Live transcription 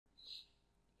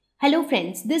Hello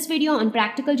friends, this video on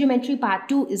Practical Geometry Part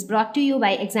 2 is brought to you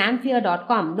by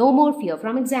examfear.com. No more fear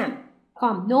from exam.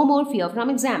 No more fear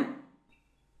from exam.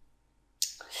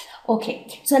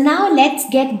 Okay, so now let's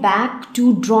get back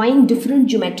to drawing different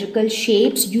geometrical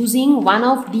shapes using one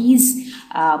of these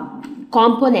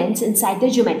components inside the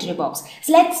geometry box.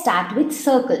 So let's start with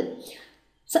circle.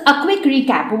 So a quick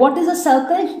recap. What is a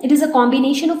circle? It is a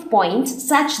combination of points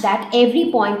such that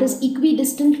every point is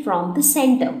equidistant from the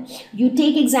center. You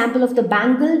take example of the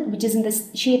bangle, which is in the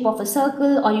shape of a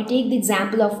circle, or you take the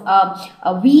example of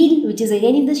a wheel, which is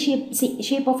again in the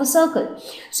shape of a circle.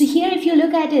 So here if you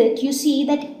look at it, you see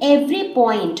that every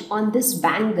point on this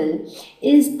bangle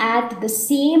is at the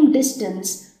same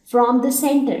distance from the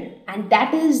center, and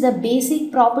that is the basic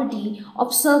property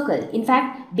of circle. In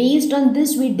fact, based on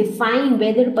this we define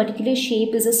whether a particular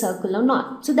shape is a circle or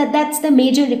not. So that's the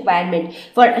major requirement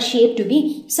for a shape to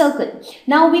be circle.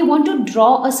 Now we want to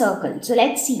draw a circle. So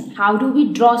let's see, how do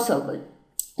we draw a circle?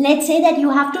 Let's say that you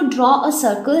have to draw a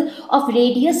circle of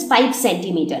radius 5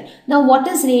 centimeter. Now what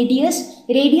is radius?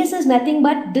 Radius is nothing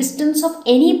but distance of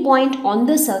any point on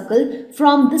the circle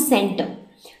from the center.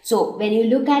 So when you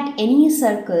look at any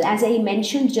circle, as I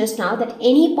mentioned just now, that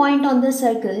any point on the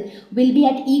circle will be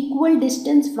at equal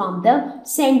distance from the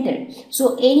center.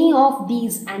 So any of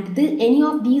these any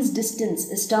of these distance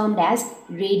is termed as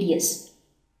radius.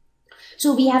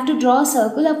 So we have to draw a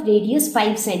circle of radius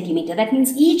 5 centimeter. That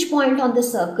means each point on the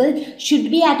circle should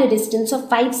be at a distance of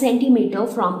 5 centimeter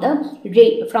from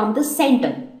the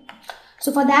center.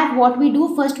 So for that, what we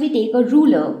do, first we take a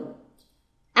ruler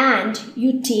and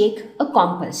you take a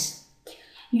compass.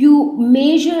 You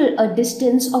measure a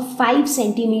distance of 5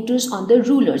 centimeters on the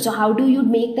ruler. So how do you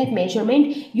make that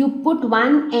measurement? You put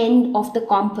one end of the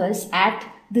compass at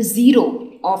the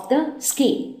zero of the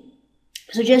scale.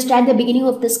 So just at the beginning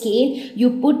of the scale,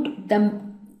 you put the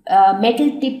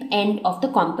metal tip end of the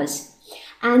compass.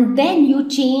 And then you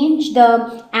change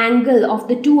the angle of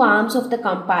the two arms of the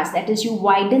compass. That is, you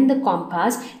widen the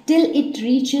compass till it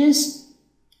reaches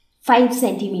 5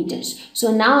 centimeters.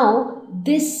 So now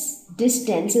this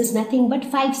distance is nothing but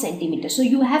 5 centimeters. So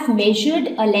you have measured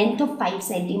a length of 5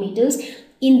 centimeters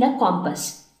in the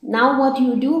compass. Now what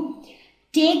you do,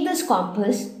 take this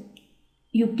compass,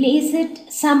 you place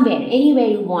it somewhere, anywhere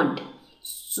you want.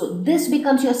 So this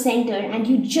becomes your center and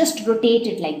you just rotate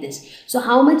it like this. So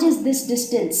how much is this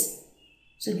distance?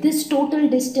 So this total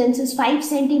distance is 5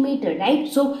 centimeter,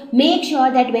 right? So make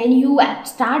sure that when you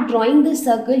start drawing this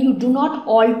circle, you do not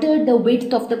alter the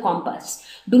width of the compass.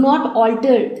 Do not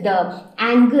alter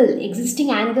the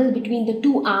existing angle between the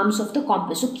two arms of the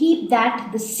compass. So keep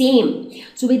that the same.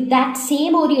 So with that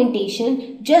same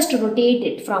orientation, just rotate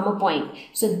it from a point.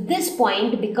 So this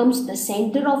point becomes the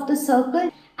center of the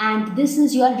circle, and this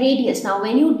is your radius. Now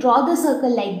when you draw the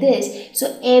circle like this,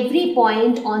 so every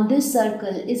point on this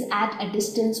circle is at a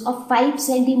distance of 5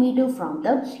 centimeter from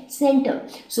the center.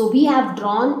 So we have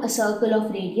drawn a circle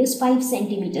of radius 5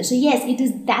 centimeters. So yes, it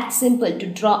is that simple to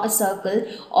draw a circle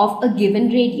of a given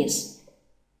radius.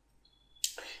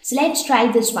 So let's try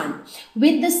this one.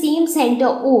 With the same center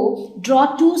O,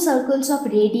 draw two circles of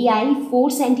radii 4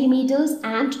 centimeters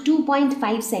and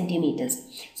 2.5 centimeters.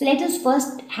 So let us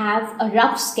first have a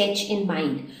rough sketch in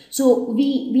mind. So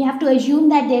we have to assume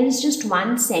that there is just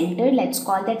one center. Let's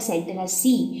call that center as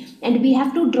C. And we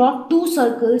have to draw two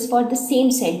circles for the same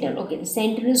center. Okay, the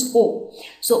center is O.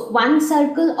 So one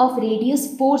circle of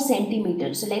radius 4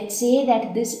 centimeters. So let's say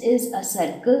that this is a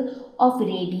circle of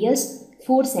radius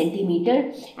 4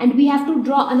 centimeter, and we have to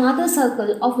draw another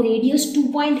circle of radius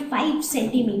 2.5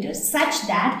 centimeters such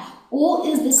that O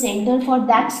is the center for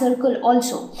that circle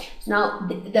also. Now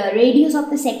the radius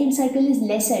of the second circle is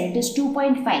lesser, it is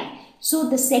 2.5. So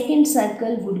the second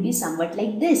circle would be somewhat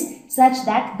like this, such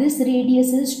that this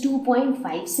radius is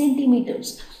 2.5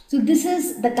 centimeters. So this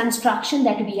is the construction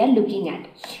that we are looking at.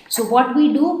 So what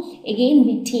we do, again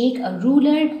we take a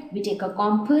ruler, we take a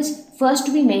compass. First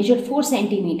we measure 4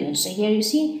 centimeters. So here you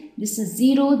see, this is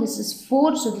 0, this is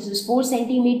 4, so this is 4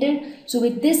 centimeter. So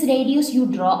with this radius you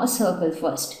draw a circle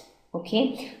first.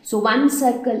 Okay, so one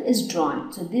circle is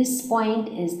drawn. So this point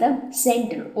is the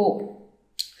center O.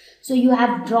 So you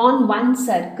have drawn one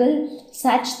circle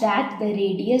such that the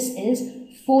radius is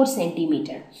 4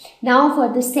 centimeter. Now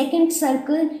for the second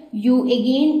circle, you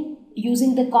again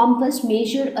using the compass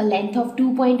measure a length of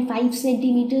 2.5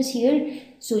 centimeters here.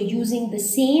 So using the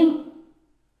same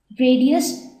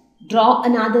radius, draw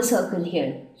another circle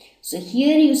here. So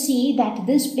here you see that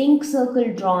this pink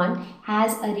circle drawn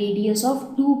has a radius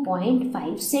of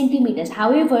 2.5 centimeters.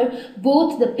 However,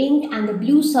 both the pink and the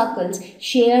blue circles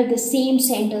share the same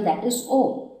center, that is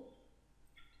O.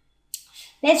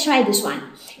 Let's try this one.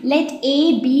 Let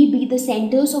A, B be the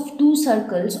centers of two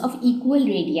circles of equal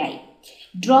radii.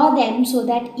 Draw them so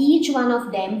that each one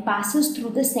of them passes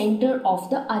through the center of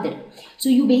the other. So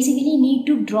you basically need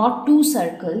to draw two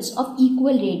circles of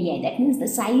equal radii. That means the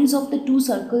size of the two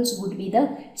circles would be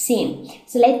the same.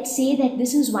 So let's say that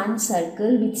this is one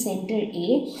circle with center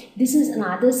A. This is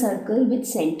another circle with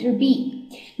center B.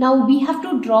 Now we have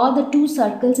to draw the two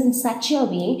circles in such a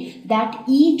way that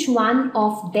each one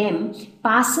of them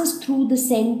passes through the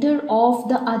center of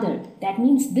the other. That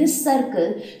means this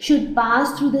circle should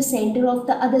pass through the center of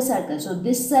the other circle. So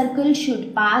this circle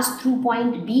should pass through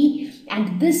point B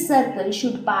and this circle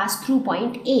should pass through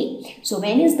point A. So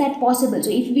when is that possible? So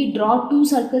if we draw two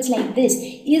circles like this,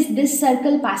 is this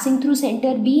circle passing through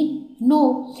center B?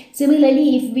 No.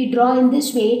 Similarly, if we draw in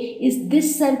this way, is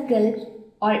this circle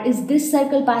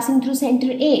passing through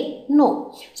center A?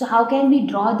 No. So how can we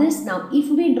draw this? Now if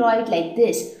we draw it like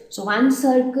this, so one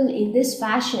circle in this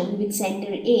fashion with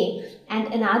center A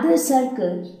and another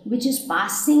circle which is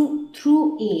passing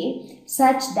through A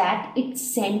such that its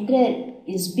center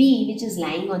is B, which is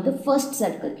lying on the first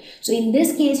circle. So in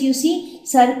this case, you see,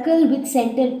 circle with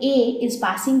center A is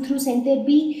passing through center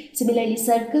B. Similarly,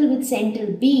 circle with center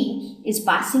B is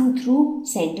passing through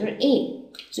center A.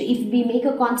 So if we make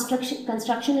a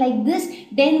construction like this,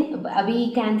 then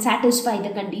we can satisfy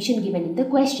the condition given in the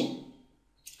question.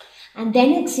 And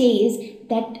then it says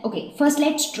that, okay, first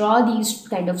let's draw these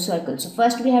kind of circles. So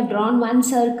first we have drawn one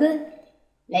circle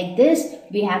like this.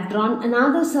 We have drawn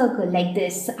another circle like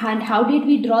this. And how did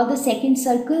we draw the second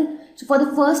circle? So for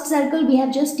the first circle, we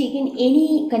have just taken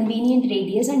any convenient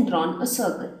radius and drawn a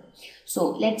circle.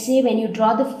 So let's say when you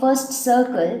draw the first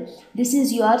circle, this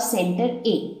is your center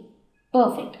A.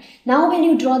 Perfect. Now when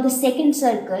you draw the second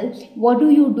circle, what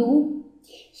do?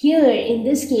 Here in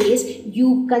this case,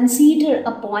 you consider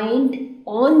a point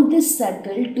on this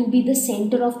circle to be the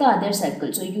center of the other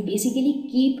circle. So you basically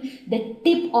keep the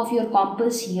tip of your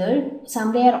compass here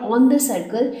somewhere on the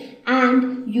circle,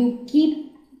 and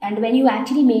when you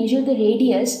actually measure the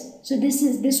radius, so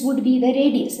this would be the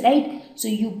radius, right? So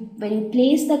when you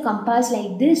place the compass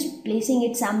like this, placing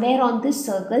it somewhere on this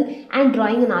circle and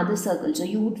drawing another circle, so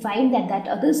you would find that that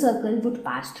other circle would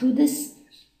pass through this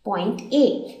point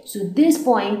A. So this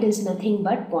point is nothing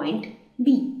but point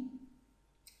B.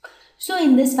 So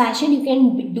in this fashion, you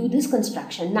can do this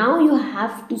construction. Now you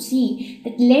have to see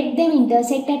that let them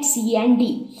intersect at C and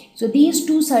D. So these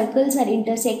two circles are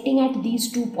intersecting at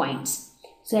these 2 points.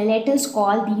 So let us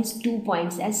call these 2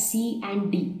 points as C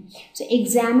and D. So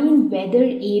examine whether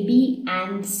AB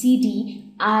and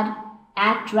CD are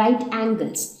at right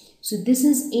angles. So this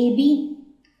is AB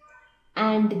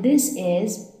and this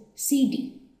is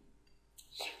CD.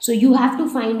 So you have to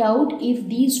find out if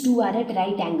these two are at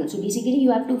right angles. So basically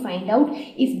you have to find out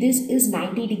if this is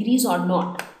 90 degrees or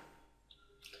not.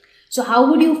 So how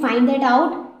would you find that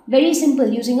out? Very simple,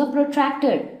 using a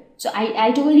protractor. So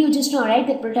I told you just now, right,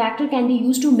 that protractor can be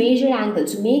used to measure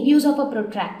angles. So make use of a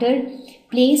protractor,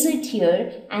 place it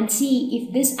here and see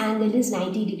if this angle is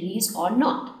 90 degrees or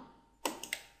not.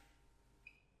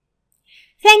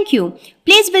 Thank you.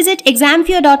 Please visit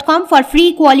examfear.com for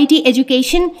free quality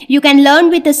education. You can learn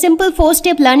with a simple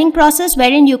 4-step learning process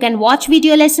wherein you can watch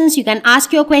video lessons, you can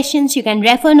ask your questions, you can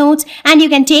refer notes, and you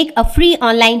can take a free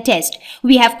online test.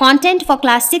 We have content for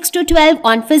class 6 to 12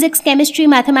 on physics, chemistry,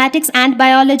 mathematics, and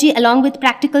biology along with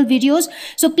practical videos.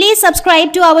 So please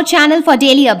subscribe to our channel for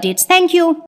daily updates. Thank you.